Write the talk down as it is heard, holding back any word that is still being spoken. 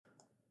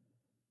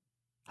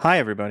Hi,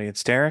 everybody.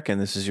 It's Derek,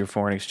 and this is your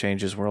Foreign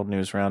Exchanges World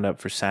News Roundup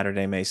for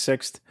Saturday, May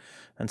 6th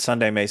and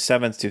Sunday, May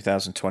 7th,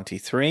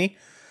 2023.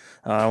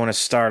 I want to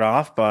start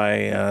off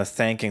by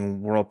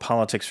thanking World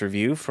Politics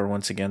Review for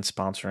once again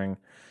sponsoring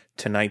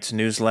tonight's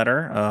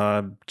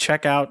newsletter.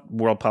 Check out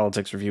World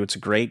Politics Review. It's a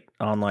great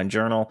online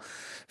journal,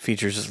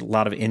 features a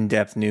lot of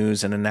in-depth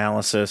news and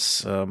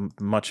analysis,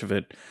 much of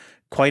it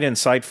quite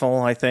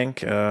insightful, I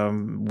think.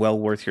 Well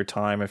worth your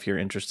time if you're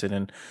interested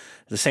in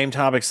the same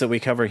topics that we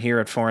cover here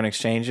at Foreign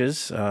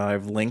Exchanges.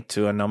 I've linked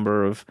to a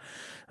number of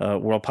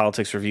World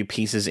Politics Review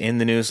pieces in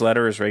the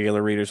newsletter, as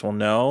regular readers will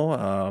know.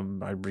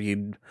 I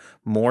read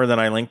more than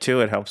I link to.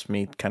 It helps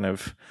me kind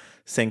of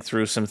think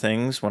through some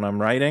things when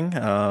I'm writing.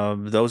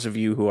 Those of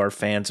you who are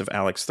fans of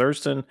Alex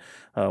Thurston,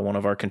 one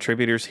of our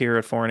contributors here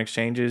at Foreign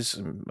Exchanges,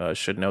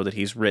 should know that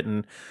he's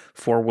written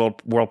for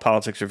World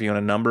Politics Review on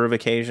a number of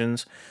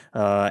occasions.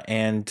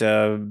 And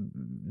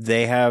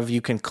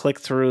you can click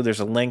through, there's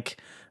a link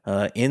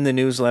in the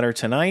newsletter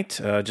tonight.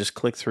 Just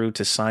click through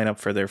to sign up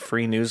for their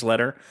free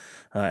newsletter.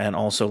 And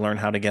also learn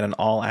how to get an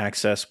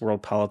all-access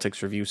World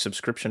Politics Review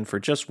subscription for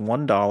just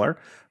 $1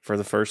 for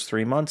the first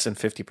 3 months and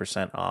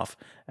 50% off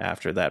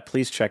after that.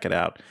 Please check it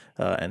out,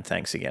 and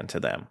thanks again to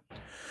them.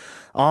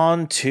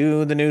 On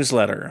to the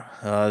newsletter.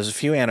 There's a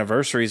few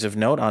anniversaries of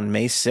note. On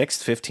May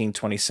 6th,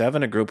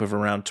 1527, a group of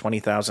around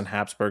 20,000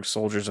 Habsburg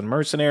soldiers and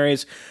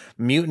mercenaries,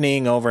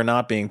 mutinying over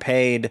not being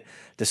paid,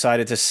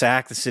 decided to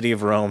sack the city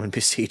of Rome and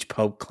besiege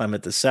Pope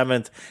Clement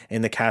VII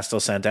in the Castel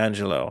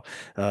Sant'Angelo.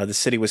 The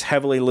city was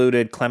heavily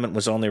looted. Clement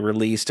was only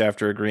released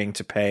after agreeing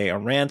to pay a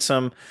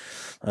ransom.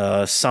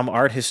 Some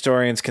art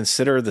historians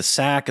consider the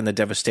sack and the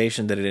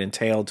devastation that it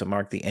entailed to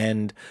mark the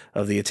end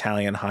of the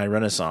Italian High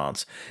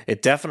Renaissance.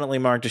 It definitely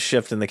marked a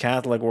shift in the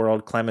Catholic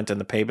world. Clement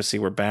and the papacy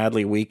were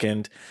badly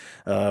weakened.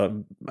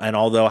 And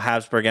although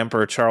Habsburg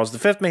Emperor Charles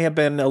V may have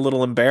been a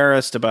little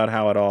embarrassed about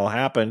how it all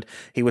happened,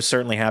 he was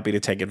certainly happy to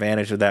take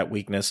advantage of that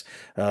weakness,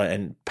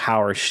 and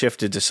power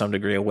shifted to some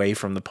degree away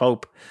from the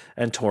Pope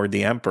and toward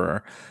the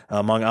Emperor.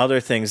 Among other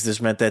things,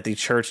 this meant that the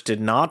Church did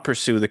not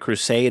pursue the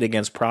crusade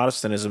against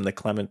Protestantism that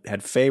Clement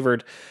had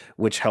favored,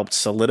 which helped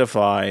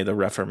solidify the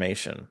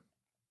Reformation.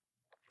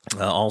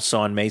 Also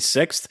on May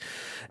 6th,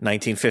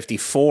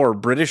 1954,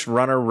 British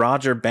runner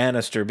Roger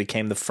Bannister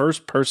became the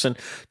first person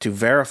to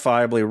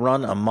verifiably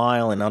run a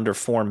mile in under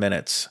 4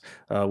 minutes,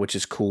 which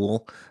is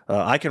cool.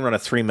 I can run a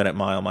 3-minute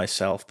mile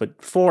myself,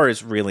 but 4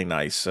 is really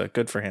nice.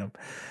 Good for him.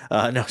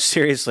 No,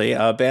 seriously,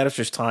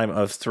 Bannister's time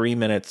of 3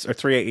 minutes,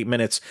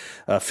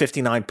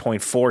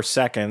 59.4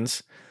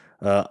 seconds,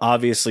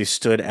 obviously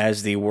stood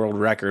as the world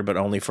record, but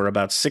only for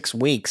about 6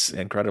 weeks,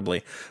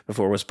 incredibly,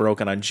 before it was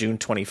broken on June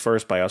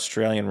 21st by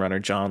Australian runner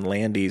John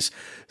Landy's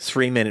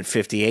 3-minute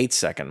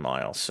 58-second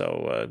mile.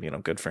 So,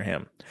 good for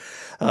him.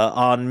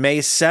 On May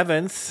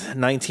 7th,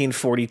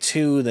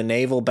 1942, the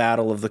naval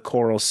battle of the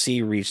Coral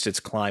Sea reached its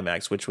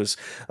climax, which was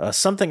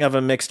something of a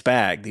mixed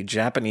bag. The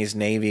Japanese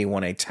Navy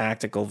won a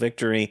tactical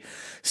victory,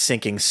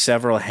 sinking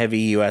several heavy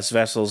U.S.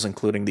 vessels,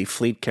 including the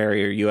fleet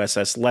carrier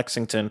USS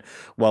Lexington,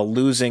 while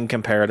losing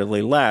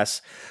comparatively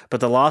less.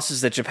 But the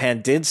losses that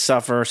Japan did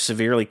suffer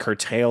severely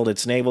curtailed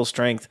its naval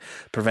strength,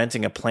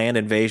 preventing a planned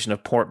invasion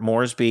of Port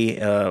Moresby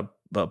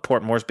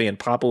in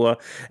Papua,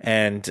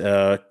 and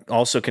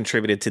also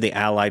contributed to the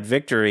Allied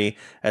victory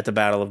at the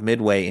Battle of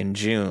Midway in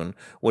June.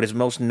 What is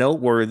most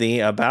noteworthy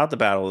about the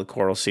Battle of the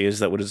Coral Sea is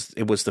that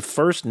it was the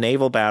first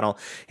naval battle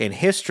in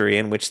history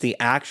in which the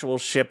actual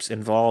ships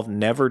involved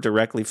never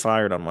directly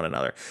fired on one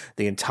another.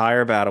 The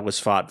entire battle was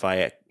fought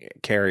via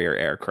carrier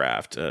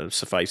aircraft.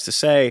 Suffice to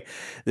say,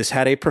 this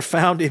had a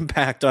profound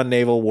impact on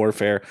naval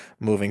warfare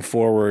moving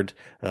forward,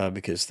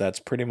 because that's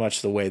pretty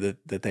much the way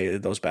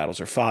that those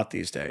battles are fought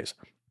these days.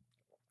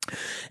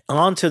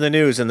 On to the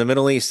news in the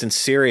Middle East and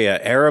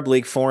Syria. Arab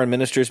League foreign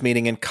ministers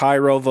meeting in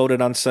Cairo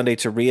voted on Sunday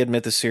to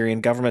readmit the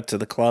Syrian government to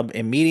the club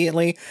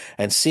immediately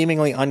and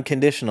seemingly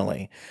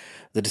unconditionally.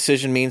 The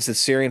decision means that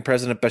Syrian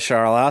President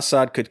Bashar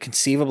al-Assad could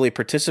conceivably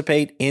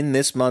participate in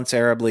this month's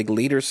Arab League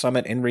Leaders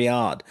Summit in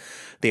Riyadh.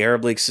 The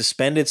Arab League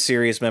suspended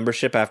Syria's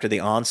membership after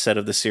the onset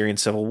of the Syrian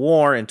civil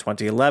war in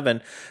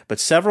 2011, but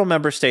several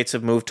member states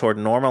have moved toward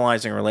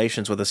normalizing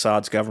relations with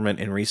Assad's government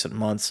in recent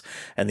months,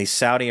 and the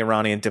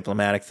Saudi-Iranian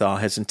diplomatic thaw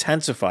has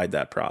intensified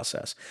that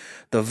process.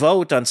 The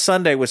vote on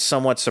Sunday was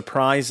somewhat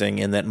surprising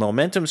in that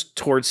momentum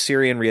towards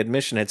Syrian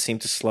readmission had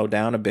seemed to slow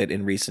down a bit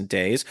in recent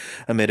days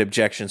amid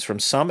objections from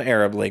some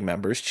Arab League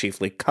members,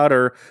 chiefly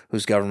Qatar,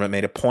 whose government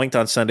made a point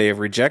on Sunday of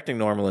rejecting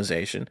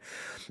normalization,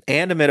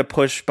 and amid a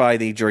push by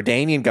the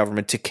Jordanian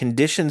government to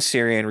condition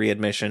Syrian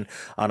readmission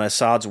on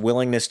Assad's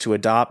willingness to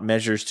adopt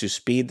measures to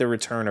speed the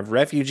return of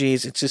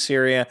refugees into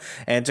Syria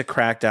and to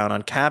crack down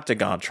on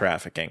Captagon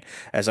trafficking.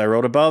 As I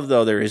wrote above,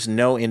 though, there is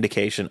no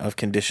indication of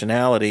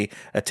conditionality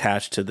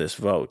attached to this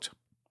vote.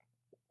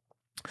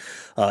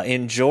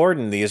 In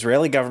Jordan, the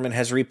Israeli government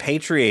has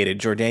repatriated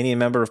Jordanian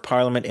member of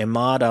parliament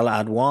Imad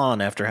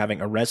al-Adwan after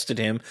having arrested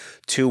him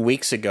 2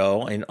 weeks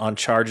ago on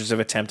charges of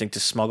attempting to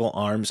smuggle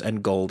arms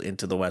and gold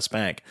into the West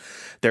Bank.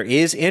 There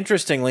is,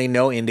 interestingly,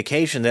 no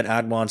indication that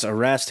Adwan's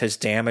arrest has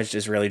damaged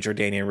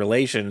Israeli-Jordanian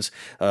relations.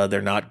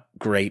 They're not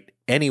great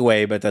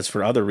anyway, but that's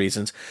for other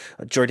reasons.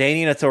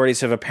 Jordanian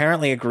authorities have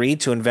apparently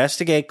agreed to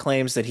investigate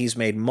claims that he's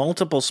made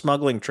multiple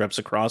smuggling trips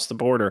across the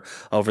border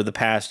over the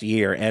past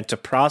year and to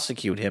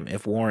prosecute him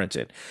if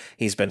warranted.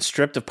 He's been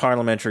stripped of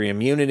parliamentary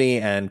immunity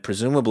and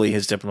presumably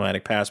his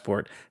diplomatic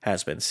passport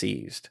has been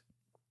seized.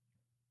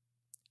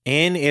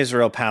 In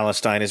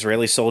Israel-Palestine,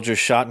 Israeli soldiers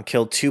shot and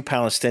killed 2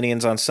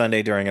 Palestinians on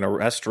Sunday during an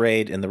arrest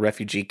raid in a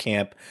refugee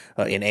camp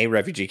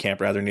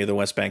near the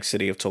West Bank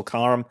city of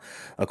Tulkarm.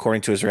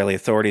 According to Israeli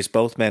authorities,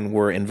 both men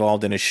were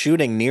involved in a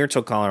shooting near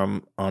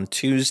Tulkarm on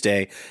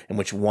Tuesday, in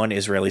which one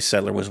Israeli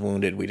settler was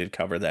wounded. We did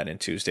cover that in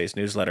Tuesday's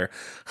newsletter.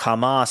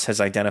 Hamas has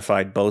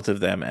identified both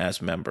of them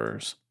as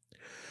members.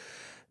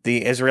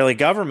 The Israeli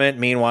government,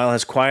 meanwhile,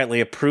 has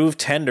quietly approved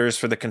tenders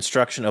for the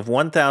construction of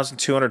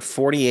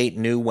 1,248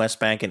 new West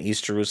Bank and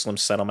East Jerusalem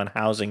settlement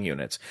housing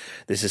units.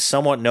 This is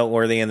somewhat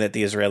noteworthy in that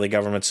the Israeli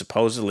government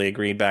supposedly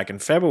agreed back in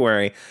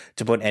February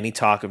to put any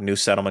talk of new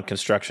settlement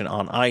construction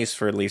on ice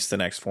for at least the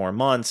next 4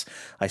 months.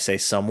 I say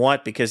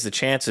somewhat because the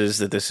chances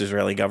that this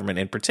Israeli government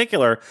in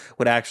particular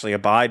would actually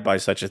abide by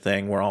such a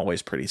thing were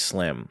always pretty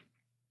slim.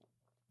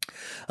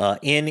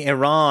 In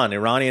Iran,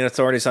 Iranian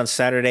authorities on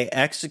Saturday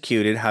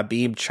executed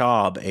Habib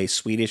Chaab, a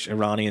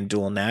Swedish-Iranian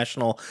dual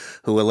national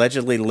who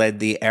allegedly led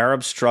the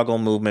Arab struggle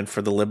movement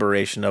for the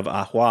liberation of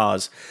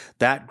Ahwaz.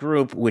 That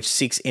group, which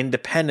seeks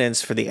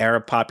independence for the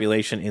Arab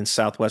population in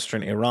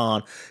southwestern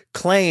Iran,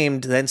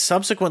 claimed, then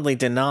subsequently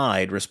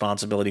denied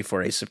responsibility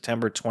for a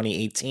September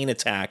 2018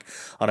 attack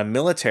on a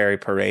military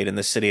parade in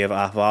the city of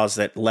Ahvaz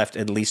that left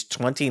at least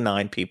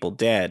 29 people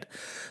dead.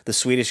 The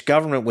Swedish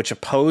government, which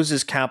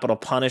opposes capital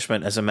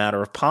punishment as a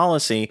matter of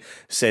policy,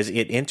 says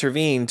it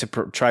intervened to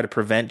try to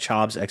prevent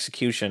Chaab's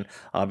execution,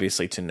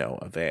 obviously to no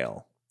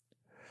avail.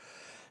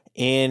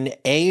 In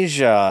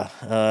Asia,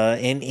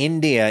 in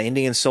India,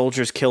 Indian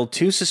soldiers killed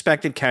 2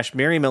 suspected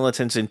Kashmiri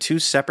militants in 2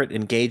 separate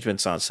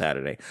engagements on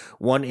Saturday,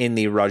 one in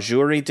the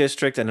Rajouri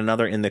district and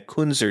another in the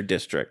Kunzur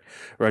district.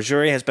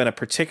 Rajouri has been a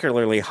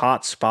particularly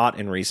hot spot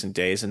in recent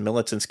days, and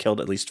militants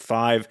killed at least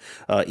 5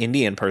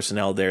 Indian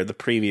personnel there the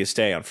previous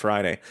day on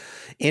Friday.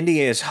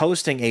 India is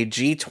hosting a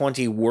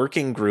G20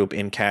 working group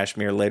in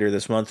Kashmir later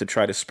this month to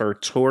try to spur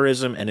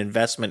tourism and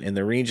investment in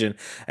the region,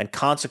 and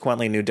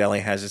consequently New Delhi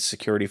has its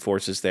security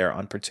forces there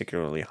on particularly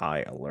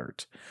high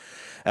alert.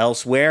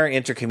 Elsewhere,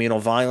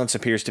 intercommunal violence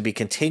appears to be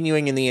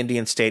continuing in the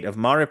Indian state of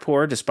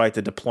Manipur, despite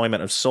the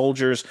deployment of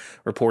soldiers,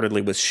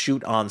 reportedly with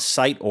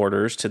shoot-on-sight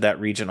orders to that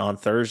region on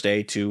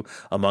Thursday to,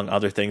 among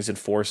other things,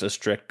 enforce a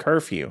strict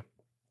curfew.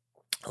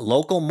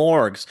 Local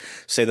morgues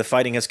say the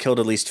fighting has killed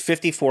at least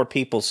 54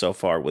 people so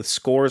far, with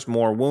scores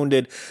more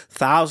wounded,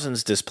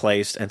 thousands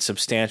displaced, and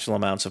substantial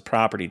amounts of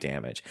property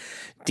damage.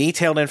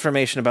 Detailed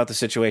information about the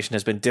situation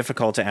has been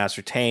difficult to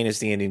ascertain as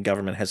the Indian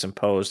government has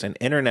imposed an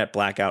internet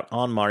blackout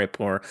on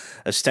Manipur,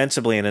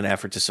 ostensibly in an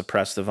effort to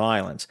suppress the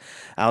violence.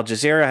 Al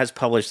Jazeera has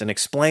published an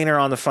explainer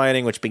on the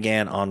fighting, which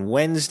began on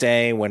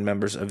Wednesday when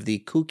members of the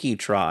Kuki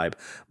tribe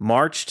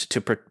marched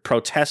to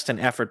protest an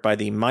effort by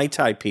the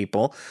Maitai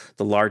people,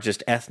 the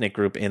largest ethnic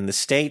group in the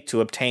state, to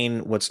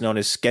obtain what's known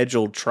as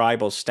scheduled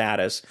tribal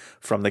status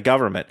from the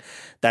government.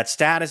 That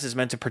status is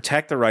meant to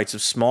protect the rights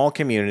of small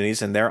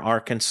communities, and there are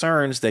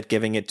concerns that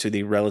giving it to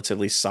the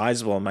relatively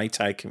sizable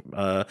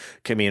Maitai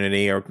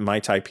community or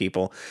Maitai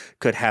people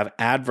could have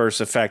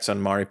adverse effects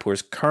on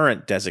Manipur's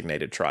current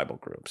designated tribal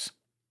groups.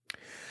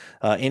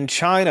 In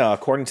China,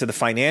 according to the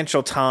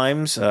Financial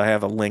Times, I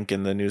have a link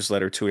in the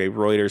newsletter to a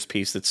Reuters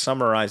piece that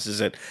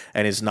summarizes it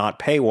and is not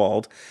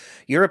paywalled.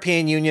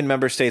 European Union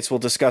member states will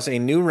discuss a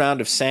new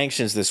round of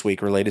sanctions this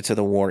week related to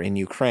the war in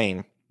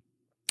Ukraine.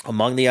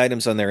 Among the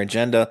items on their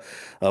agenda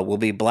will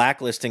be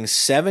blacklisting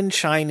 7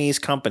 Chinese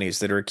companies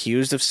that are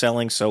accused of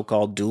selling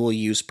so-called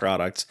dual-use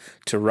products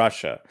to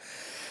Russia.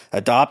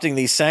 Adopting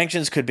these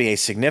sanctions could be a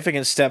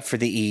significant step for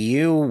the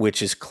EU,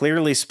 which is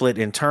clearly split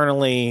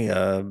internally.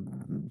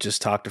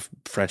 Just talked to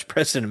French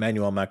President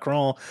Emmanuel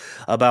Macron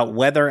about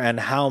whether and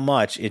how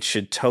much it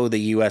should toe the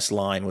U.S.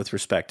 line with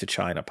respect to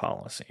China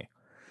policy.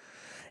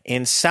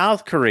 In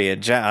South Korea,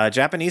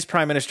 Japanese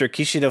Prime Minister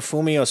Kishida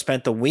Fumio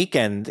spent the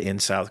weekend in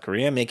South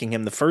Korea, making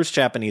him the first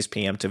Japanese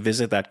PM to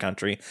visit that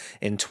country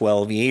in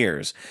 12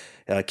 years.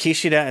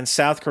 Kishida and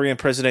South Korean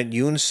President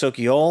Yoon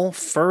Suk-yeol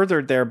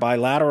furthered their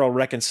bilateral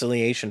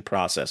reconciliation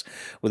process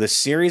with a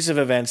series of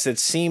events that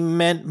seem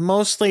meant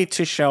mostly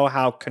to show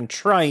how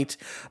contrite,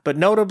 but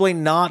notably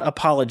not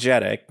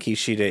apologetic,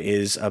 Kishida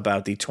is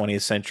about the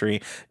 20th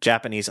century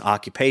Japanese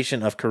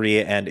occupation of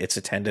Korea and its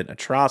attendant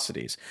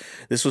atrocities.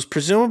 This was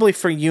presumably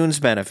for Yoon's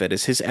benefit,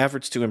 as his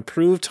efforts to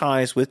improve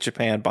ties with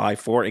Japan by,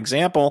 for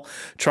example,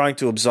 trying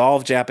to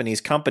absolve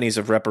Japanese companies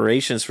of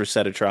reparations for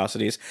said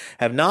atrocities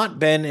have not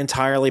been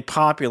entirely popular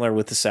popular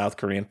with the South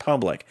Korean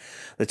public.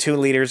 The two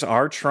leaders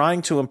are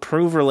trying to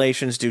improve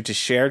relations due to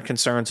shared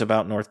concerns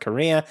about North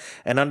Korea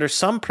and under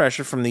some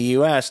pressure from the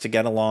U.S. to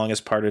get along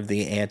as part of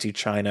the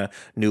anti-China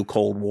new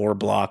Cold War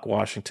bloc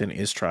Washington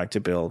is trying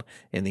to build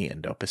in the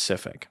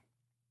Indo-Pacific.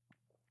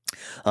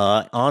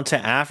 On to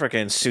Africa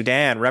and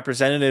Sudan.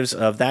 Representatives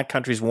of that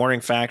country's warring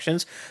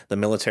factions, the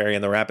military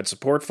and the Rapid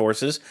Support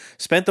Forces,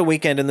 spent the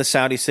weekend in the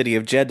Saudi city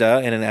of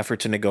Jeddah in an effort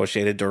to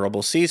negotiate a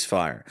durable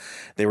ceasefire.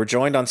 They were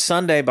joined on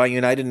Sunday by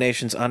United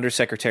Nations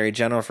Under-Secretary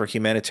General for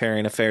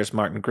Humanitarian Affairs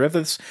Martin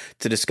Griffiths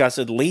to discuss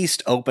at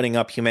least opening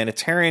up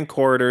humanitarian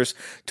corridors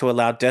to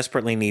allow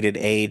desperately needed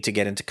aid to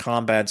get into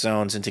combat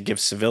zones and to give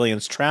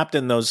civilians trapped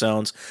in those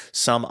zones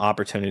some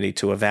opportunity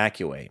to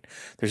evacuate.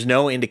 There's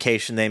no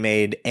indication they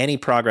made any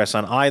progress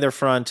on either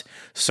front.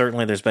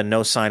 Certainly, there's been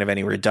no sign of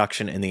any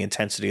reduction in the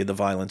intensity of the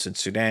violence in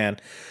Sudan,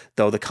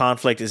 though the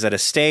conflict is at a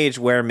stage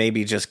where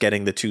maybe just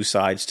getting the two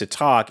sides to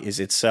talk is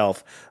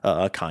itself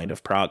a kind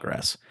of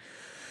progress.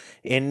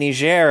 In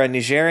Niger, a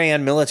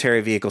Nigerian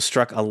military vehicle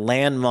struck a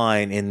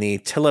landmine in the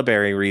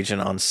Tillaberi region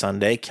on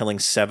Sunday, killing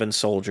 7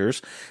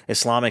 soldiers.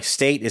 Islamic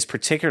State is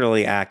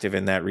particularly active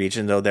in that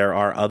region, though there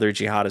are other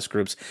jihadist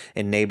groups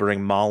in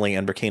neighboring Mali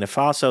and Burkina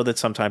Faso that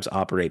sometimes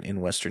operate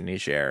in western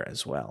Niger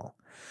as well.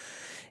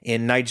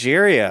 In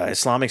Nigeria,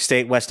 Islamic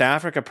State West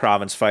Africa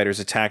province fighters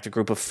attacked a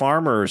group of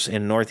farmers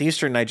in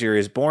northeastern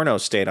Nigeria's Borno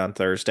state on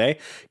Thursday,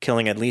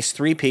 killing at least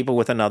 3 people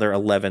with another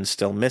 11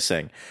 still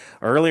missing.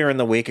 Earlier in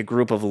the week, a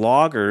group of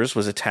loggers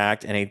was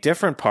attacked in a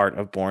different part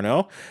of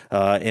Borno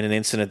in an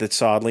incident that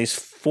saw at least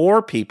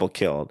 4 people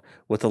killed,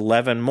 with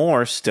 11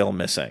 more still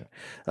missing.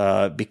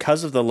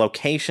 Because of the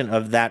location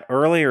of that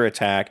earlier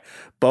attack,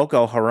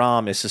 Boko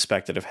Haram is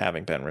suspected of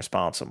having been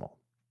responsible.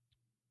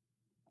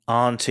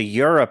 On to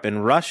Europe. In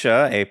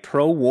Russia, a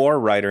pro-war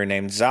writer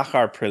named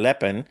Zakhar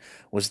Prilepin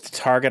was the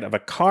target of a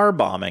car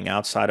bombing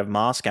outside of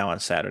Moscow on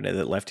Saturday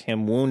that left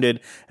him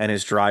wounded and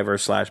his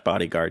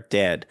driver/bodyguard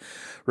dead.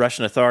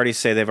 Russian authorities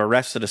say they've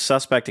arrested a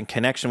suspect in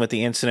connection with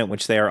the incident,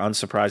 which they are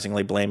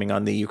unsurprisingly blaming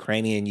on the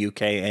Ukrainian,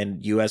 UK,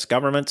 and US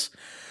governments.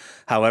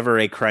 However,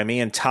 a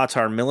Crimean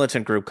Tatar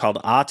militant group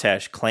called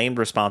Atesh claimed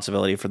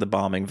responsibility for the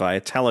bombing via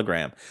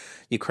telegram.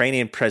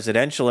 Ukrainian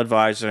presidential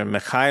advisor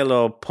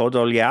Mikhailo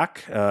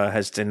Podolyak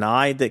has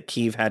denied that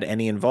Kyiv had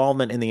any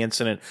involvement in the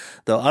incident,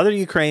 though other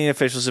Ukrainian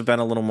officials have been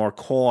a little more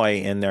coy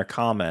in their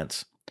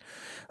comments.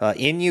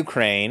 In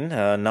Ukraine,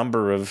 a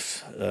number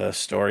of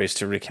stories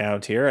to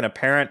recount here. An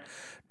apparent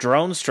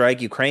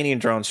Ukrainian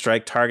drone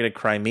strike targeted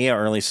Crimea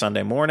early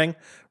Sunday morning.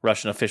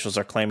 Russian officials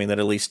are claiming that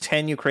at least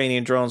 10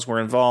 Ukrainian drones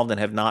were involved and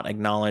have not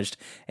acknowledged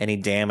any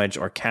damage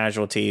or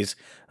casualties.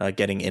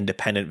 Getting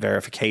independent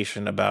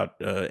verification about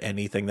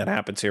anything that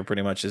happens here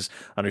pretty much is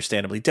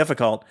understandably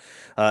difficult.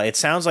 It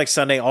sounds like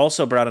Sunday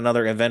also brought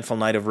another eventful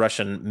night of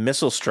Russian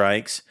missile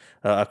strikes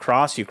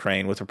across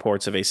Ukraine, with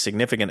reports of a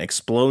significant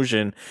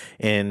explosion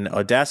in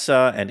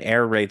Odessa and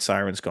air raid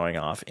sirens going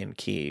off in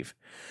Kyiv.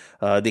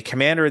 The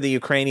commander of the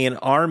Ukrainian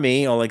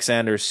army,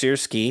 Oleksandr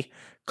Syrsky,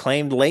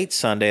 claimed late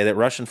Sunday that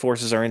Russian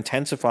forces are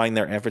intensifying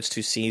their efforts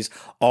to seize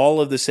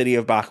all of the city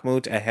of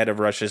Bakhmut ahead of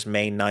Russia's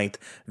May 9th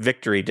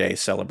Victory Day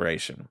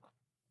celebration.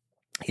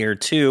 Here,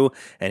 too,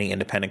 any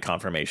independent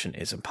confirmation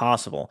is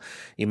impossible.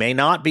 You may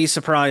not be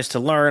surprised to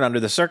learn, under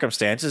the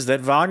circumstances,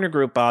 that Wagner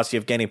Group boss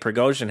Yevgeny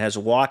Prigozhin has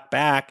walked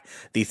back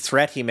the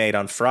threat he made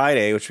on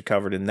Friday, which we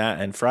covered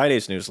in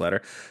Friday's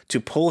newsletter, to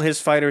pull his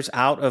fighters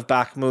out of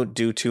Bakhmut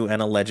due to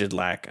an alleged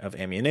lack of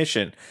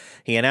ammunition.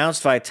 He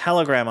announced via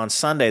telegram on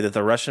Sunday that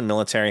the Russian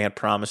military had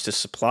promised to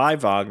supply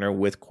Wagner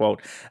with,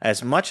 quote,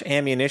 as much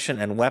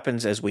ammunition and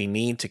weapons as we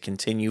need to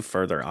continue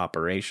further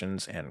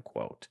operations, end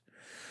quote.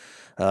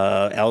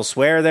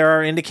 Elsewhere, there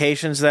are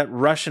indications that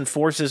Russian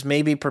forces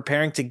may be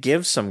preparing to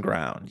give some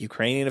ground.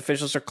 Ukrainian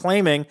officials are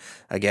claiming,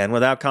 again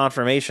without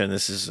confirmation,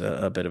 this is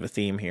a bit of a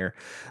theme here,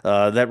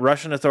 that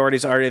Russian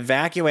authorities are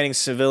evacuating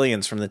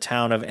civilians from the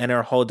town of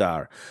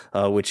Enerhodar,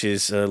 which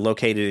is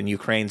located in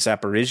Ukraine's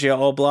Zaporizhia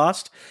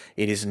Oblast.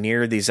 It is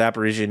near the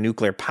Zaporizhia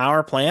nuclear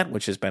power plant,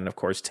 which has been, of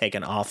course,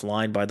 taken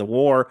offline by the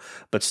war,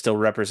 but still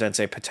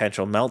represents a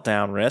potential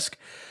meltdown risk.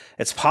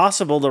 It's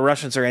possible the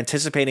Russians are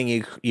anticipating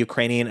a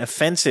Ukrainian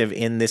offensive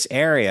in this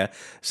area.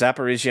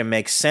 Zaporizhia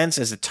makes sense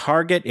as a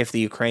target if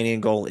the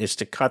Ukrainian goal is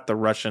to cut the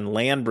Russian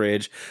land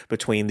bridge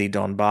between the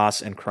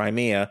Donbass and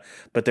Crimea,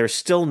 but there's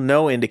still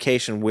no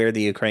indication where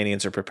the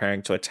Ukrainians are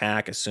preparing to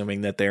attack,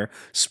 assuming that their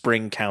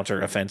spring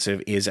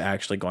counteroffensive is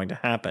actually going to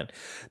happen.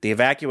 The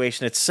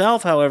evacuation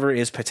itself, however,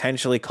 is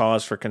potentially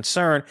cause for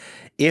concern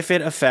if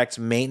it affects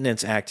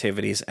maintenance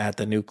activities at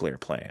the nuclear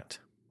plant.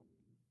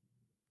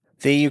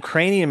 The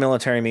Ukrainian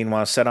military,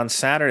 meanwhile, said on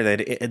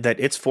Saturday that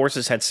its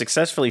forces had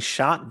successfully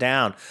shot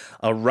down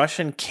a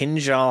Russian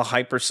Kinzhal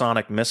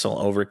hypersonic missile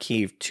over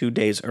Kyiv 2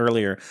 days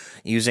earlier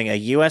using a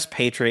U.S.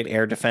 Patriot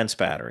air defense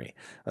battery.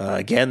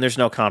 Again, there's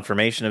no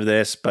confirmation of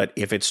this, but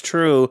if it's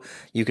true,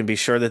 you can be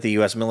sure that the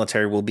U.S.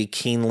 military will be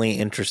keenly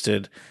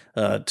interested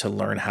to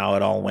learn how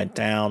it all went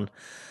down.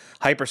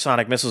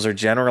 Hypersonic missiles are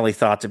generally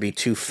thought to be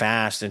too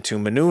fast and too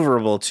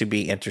maneuverable to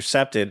be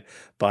intercepted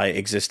by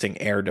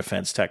existing air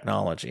defense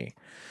technology.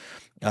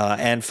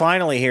 And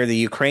finally, here, the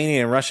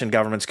Ukrainian and Russian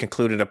governments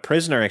concluded a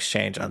prisoner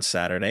exchange on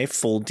Saturday.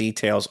 Full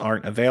details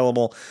aren't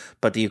available,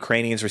 but the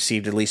Ukrainians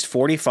received at least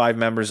 45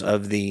 members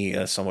of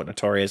the somewhat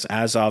notorious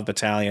Azov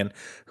battalion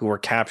who were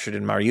captured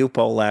in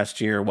Mariupol last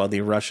year, while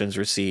the Russians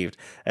received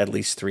at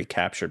least 3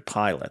 captured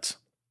pilots.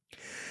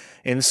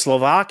 In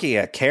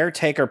Slovakia,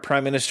 caretaker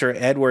Prime Minister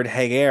Edward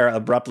Heger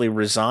abruptly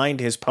resigned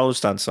his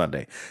post on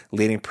Sunday,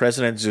 leading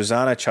President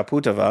Zuzana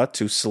Čaputová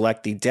to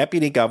select the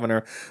deputy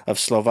governor of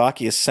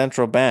Slovakia's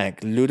central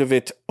bank,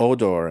 Ľudovít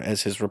Odor,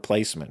 as his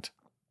replacement.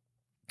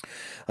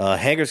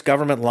 Hager's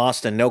government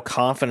lost a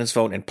no-confidence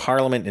vote in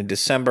parliament in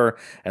December,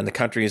 and the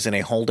country is in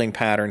a holding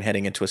pattern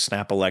heading into a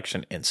snap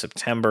election in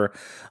September.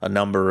 A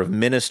number of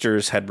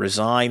ministers had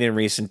resigned in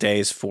recent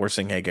days,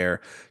 forcing Hager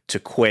to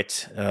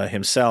quit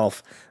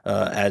himself,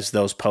 as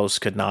those posts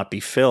could not be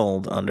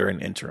filled under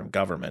an interim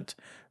government.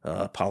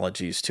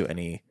 Apologies to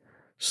any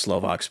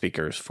Slovak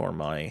speakers for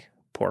my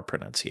poor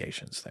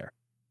pronunciations there.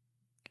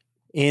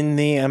 In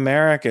the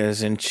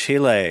Americas, in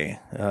Chile,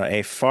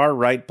 a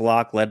far-right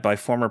bloc led by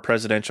former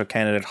presidential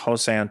candidate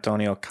Jose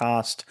Antonio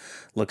Cast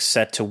looks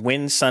set to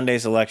win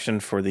Sunday's election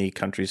for the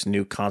country's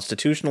new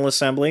constitutional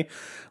assembly.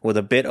 With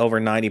a bit over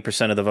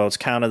 90% of the votes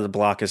counted, the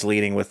bloc is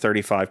leading with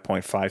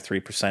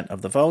 35.53%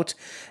 of the vote.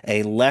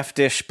 A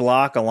leftish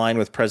bloc aligned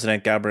with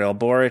President Gabriel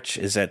Boric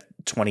is at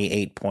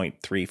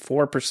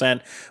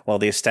 28.34%, while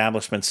the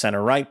establishment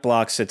center-right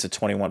bloc sits at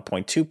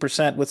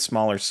 21.2%, with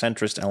smaller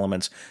centrist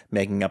elements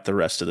making up the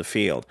rest of the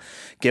field.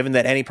 Given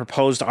that any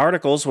proposed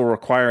articles will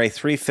require a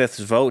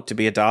 3/5 vote to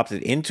be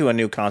adopted into a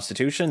new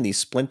constitution, the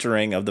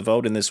splintering of the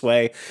vote in this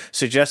way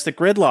suggests that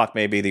gridlock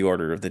may be the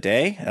order of the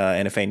day,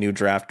 and if a new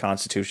draft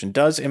constitution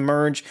does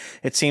emerge,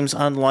 it seems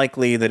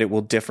unlikely that it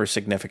will differ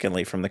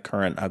significantly from the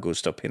current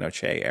Augusto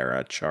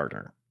Pinochet-era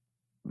charter.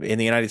 In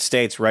the United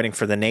States, writing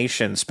for The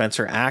Nation,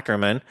 Spencer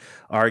Ackerman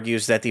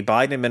argues that the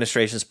Biden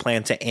administration's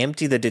plan to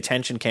empty the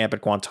detention camp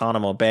at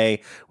Guantanamo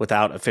Bay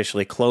without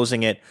officially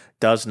closing it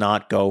does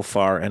not go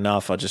far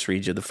enough. I'll just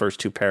read you the first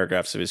 2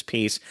 paragraphs of his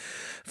piece.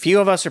 Few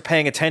of us are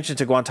paying attention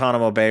to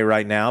Guantanamo Bay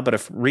right now, but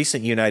a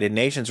recent United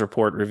Nations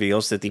report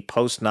reveals that the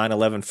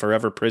post-9/11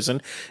 forever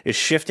prison is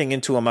shifting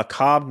into a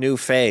macabre new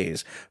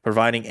phase,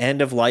 providing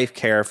end-of-life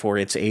care for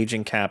its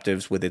aging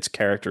captives with its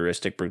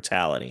characteristic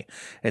brutality.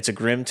 It's a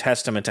grim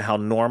testament to how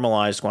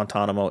normalized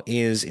Guantanamo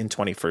is in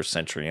 21st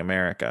century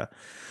America.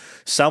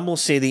 Some will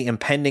see the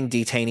impending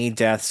detainee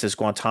deaths as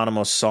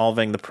Guantanamo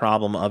solving the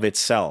problem of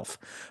itself.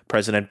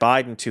 President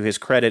Biden, to his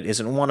credit,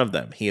 isn't one of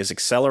them. He has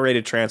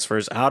accelerated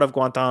transfers out of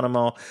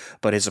Guantanamo,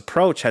 but his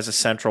approach has a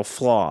central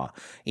flaw.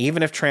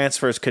 Even if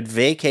transfers could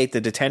vacate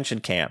the detention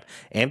camp,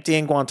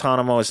 emptying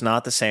Guantanamo is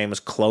not the same as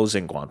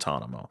closing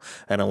Guantanamo.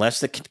 And unless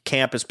the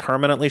camp is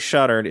permanently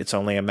shuttered, it's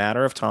only a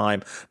matter of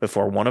time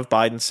before one of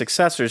Biden's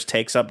successors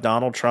takes up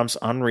Donald Trump's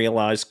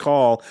unrealized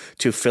call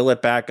to fill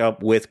it back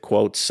up with,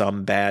 quote,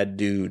 some bad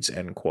dudes,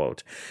 end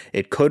quote.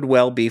 It could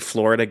well be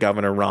Florida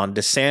Governor Ron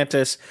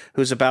DeSantis,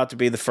 who's about to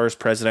be the first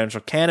presidential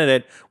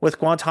candidate with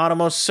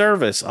Guantanamo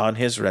service on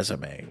his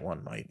resume.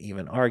 One might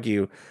even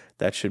argue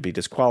that should be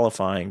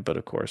disqualifying, but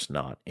of course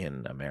not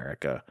in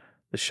America,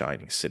 the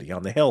shining city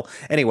on the hill.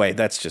 Anyway,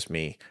 that's just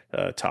me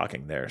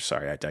talking there.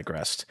 Sorry, I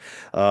digressed.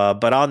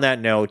 But on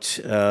that note,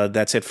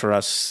 that's it for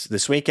us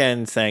this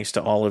weekend. Thanks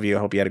to all of you.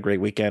 I hope you had a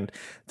great weekend.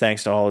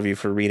 Thanks to all of you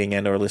for reading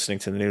and or listening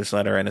to the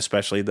newsletter, and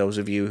especially those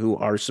of you who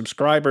are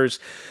subscribers,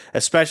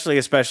 especially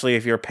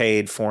if you're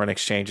paid Foreign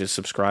Exchange's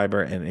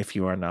subscriber. And if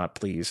you are not,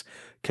 please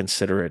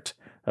consider it.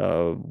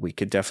 We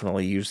could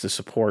definitely use the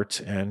support,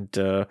 and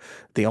the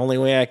only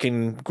way I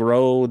can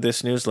grow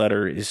this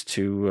newsletter is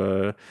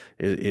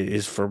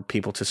for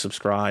people to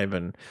subscribe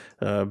and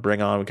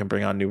we can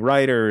bring on new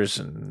writers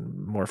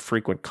and more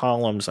frequent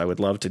columns. I would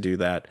love to do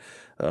that,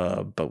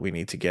 but we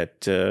need to get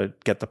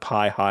the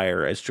pie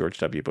higher, as George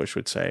W. Bush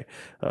would say,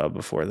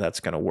 before that's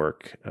going to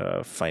work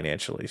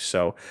financially.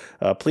 So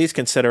please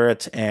consider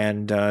it,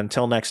 and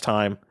until next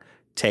time,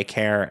 take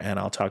care, and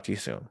I'll talk to you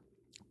soon.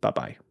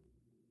 Bye-bye.